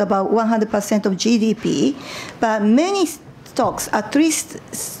equivalent to about 100% of GDP, but many stocks, at least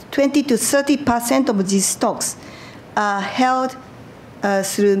 20 to 30% of these stocks are held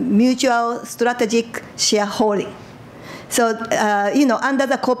through mutual strategic shareholding. So, under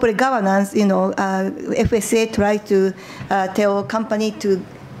the corporate governance, FSA tried to tell company to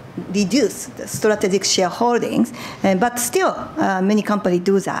reduce the strategic shareholdings, but still many companies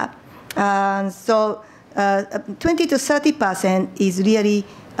do that. So 20 to 30% is really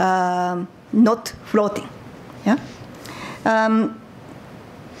not floating. Yeah.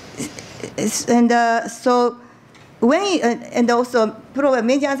 So and also probably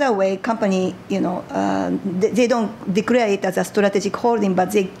many other way company, they don't declare it as a strategic holding,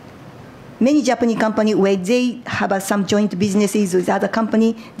 but many Japanese companies, where they have some joint businesses with other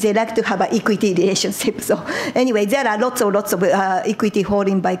company, they like to have an equity relationship. So anyway, there are lots of equity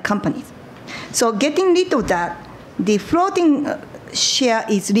holding by companies. So getting rid of that, the floating share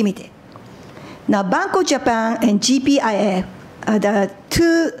is limited. Now, Bank of Japan and GPIF are the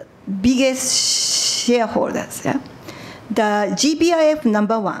two biggest shareholders. Yeah? The GPIF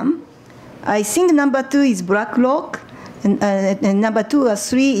 #1, I think #2 is BlackRock, and number 2 or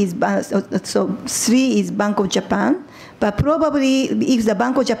 3 is three is Bank of Japan. But probably if the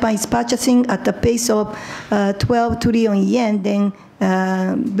Bank of Japan is purchasing at the pace of 12 trillion yen, then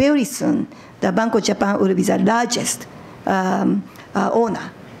very soon the Bank of Japan will be the largest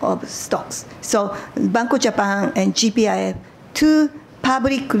owner of stocks. So Bank of Japan and GPIF, two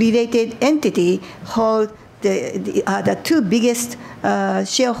public-related entities, hold the two biggest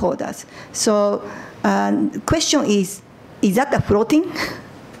shareholders. So question is that a floating?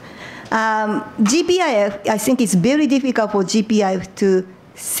 GPIF, I think it's very difficult for GPIF to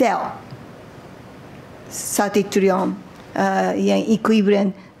sell 30 trillion yen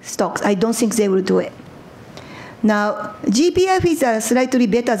equivalent stocks. I don't think they will do it. Now, GPIF is slightly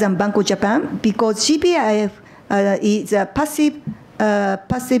better than Bank of Japan because GPIF is passive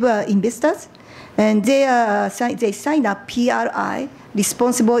investors, and they sign up PRI,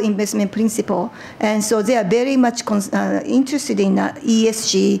 responsible investment principle, and so they are very much interested in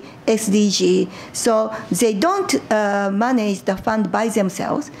ESG, SDG. So they don't manage the fund by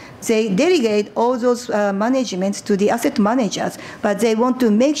themselves. They delegate all those managements to the asset managers, but they want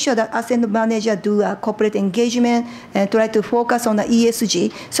to make sure that asset managers do corporate engagement and try to focus on the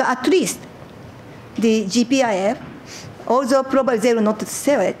ESG. So at least the GPIF, although probably they will not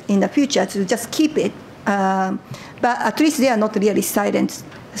sell it in the future, to just keep it, but at least they are not really silent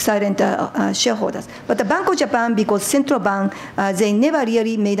shareholders. But the Bank of Japan, because central bank, they never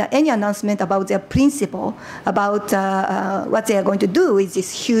really made any announcement about their principle, about what they are going to do with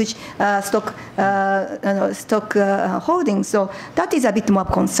this huge stock holding. So that is a bit more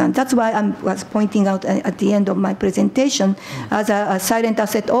concerned. That's why I was pointing out at the end of my presentation, as a silent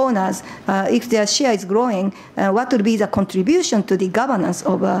asset owners, if their share is growing, what will be the contribution to the governance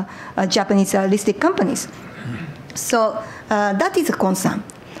of Japanese listed companies? So that is a concern.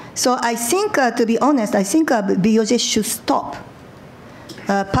 So I think, to be honest, I think BOJ should stop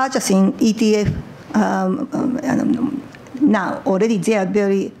purchasing ETF now. Already they are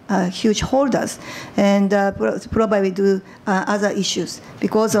very huge holders, and probably do other issues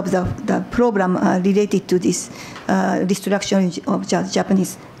because of the problem related to this restructuring of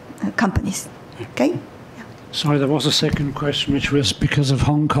Japanese companies. Okay? Sorry, there was a second question, which was because of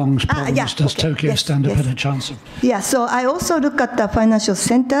Hong Kong's problems. Does Tokyo stand a better chance of? Yeah, so I also look at the financial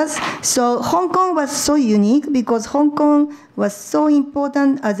centers. So Hong Kong was so unique because Hong Kong was so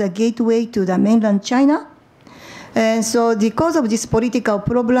important as a gateway to the mainland China. And so because of this political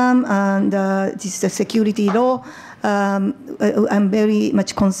problem and this security law, I'm very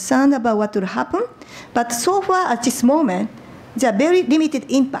much concerned about what will happen. But so far at this moment, there are very limited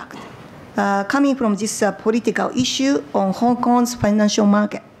impact coming from this political issue on Hong Kong's financial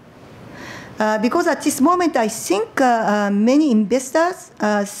market. Because at this moment, I think many investors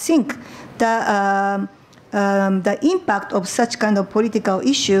think that the impact of such kind of political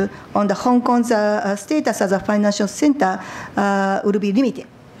issue on the Hong Kong's status as a financial center will be limited.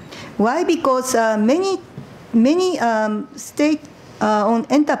 Why? Because many state-owned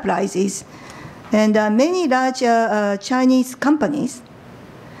enterprises and many large Chinese companies,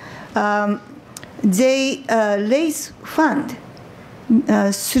 they raise fund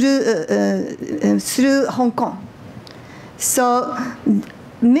through Hong Kong. So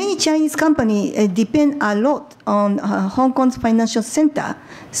many Chinese companies depend a lot on Hong Kong's financial center.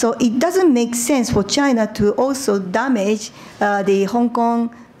 So it doesn't make sense for China to also damage the Hong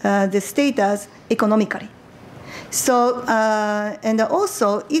Kong the status economically. So and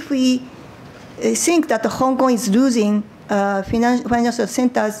also if we think that Hong Kong is losing financial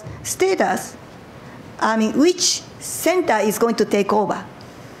center's status, I mean, which center is going to take over?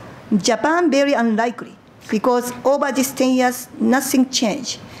 Japan, very unlikely, because over these 10 years, nothing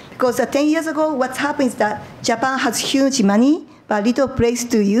changed. Because 10 years ago, what happened is that Japan has huge money, but little place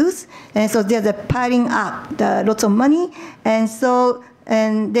to use, and so there's a piling up lots of money, and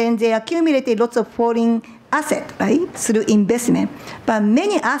then they accumulated lots of foreign assets, right, through investment. But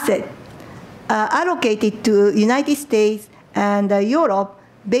many assets allocated to United States and Europe,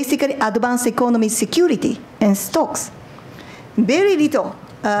 basically advanced economy security and stocks. Very little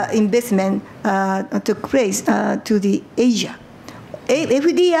investment took place to the Asia.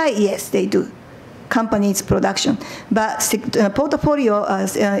 FDI, yes, they do. Companies' production, but portfolio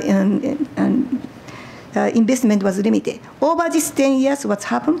investment was limited. Over these 10 years, what's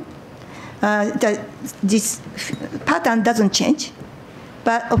happened? This pattern doesn't change.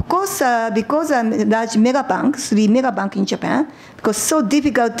 But of course, because large mega banks, 3 mega banks in Japan, because it's so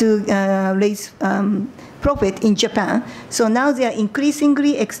difficult to raise profit in Japan, so now they are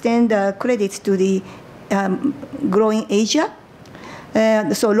increasingly extend credits to the growing Asia,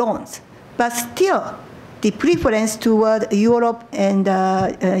 so loans. But still, the preference toward Europe and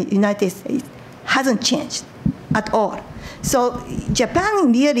United States hasn't changed at all. So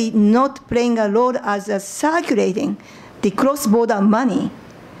Japan really not playing a role as circulating the cross-border money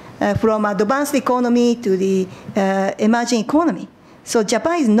from advanced economy to the emerging economy. So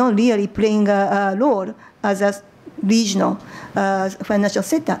Japan is not really playing a role as a regional financial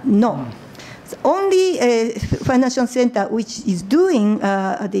center. No. Only financial center which is doing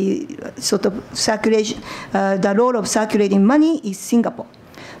the sort of circulation, the role of circulating money is Singapore.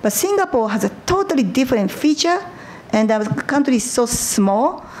 But Singapore has a totally different feature, and the country is so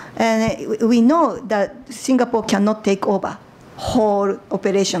small, and we know that Singapore cannot take over whole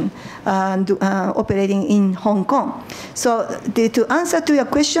operation operating in Hong Kong. So to answer to your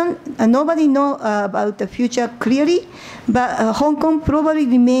question, nobody knows about the future clearly, but Hong Kong probably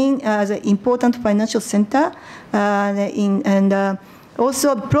remain as an important financial center, and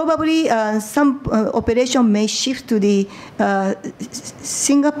also probably some operation may shift to the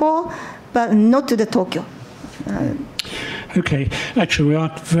Singapore, but not to the Tokyo. Okay, actually we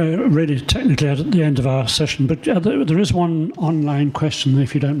are really technically at the end of our session, but there is one online question,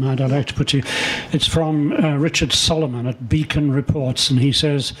 if you don't mind, I'd like to put to you. It's from Richard Solomon at Beacon Reports, and he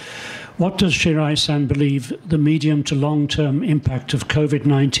says, what does Shirai-san believe the medium to long-term impact of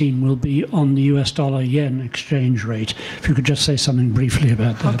COVID-19 will be on the US dollar-yen exchange rate? If you could just say something briefly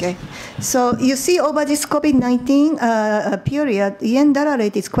about that. Okay. So you see over this COVID-19 period, yen-dollar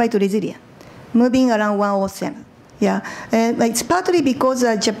rate is quite resilient, moving around 107. Yeah, and it's partly because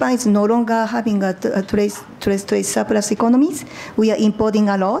Japan is no longer having a trade surplus economies. We are importing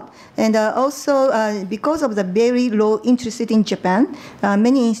a lot. And also because of the very low interest rate in Japan,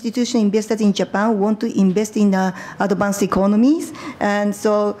 many institutional investors in Japan want to invest in advanced economies. And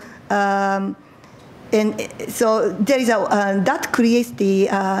so there is that creates the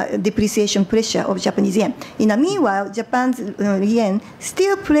depreciation pressure of Japanese yen. In the meanwhile, Japan's yen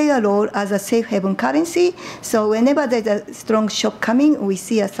still play a role as a safe haven currency. So whenever there's a strong shock coming, we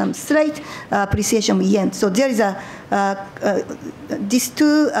see some slight appreciation of yen. So there is these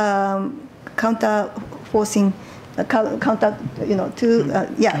two countervailing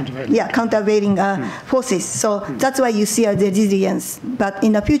forces. So that's why you see a resilience. But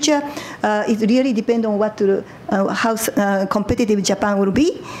in the future, it really depends on how competitive Japan will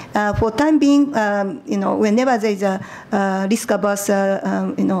be. For time being, whenever there is a risk-averse,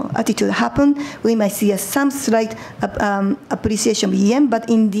 attitude happen, we might see some slight appreciation of yen. But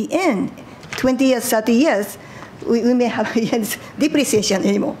in the end, 20 years, 30 years, we may have yen's depreciation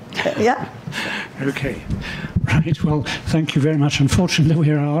anymore. Yeah. Okay. Right, well, thank you very much. Unfortunately,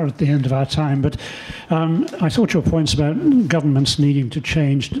 we are at the end of our time, but I thought your points about governments needing to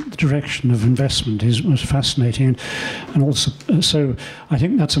change the direction of investment was fascinating. And also, so I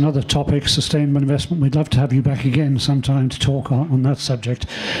think that's another topic, sustainable investment. We'd love to have you back again sometime to talk on that subject.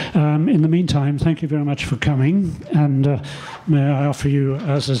 In the meantime, thank you very much for coming, and may I offer you,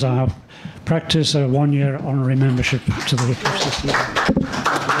 as is our practice, a one-year honorary membership to the system.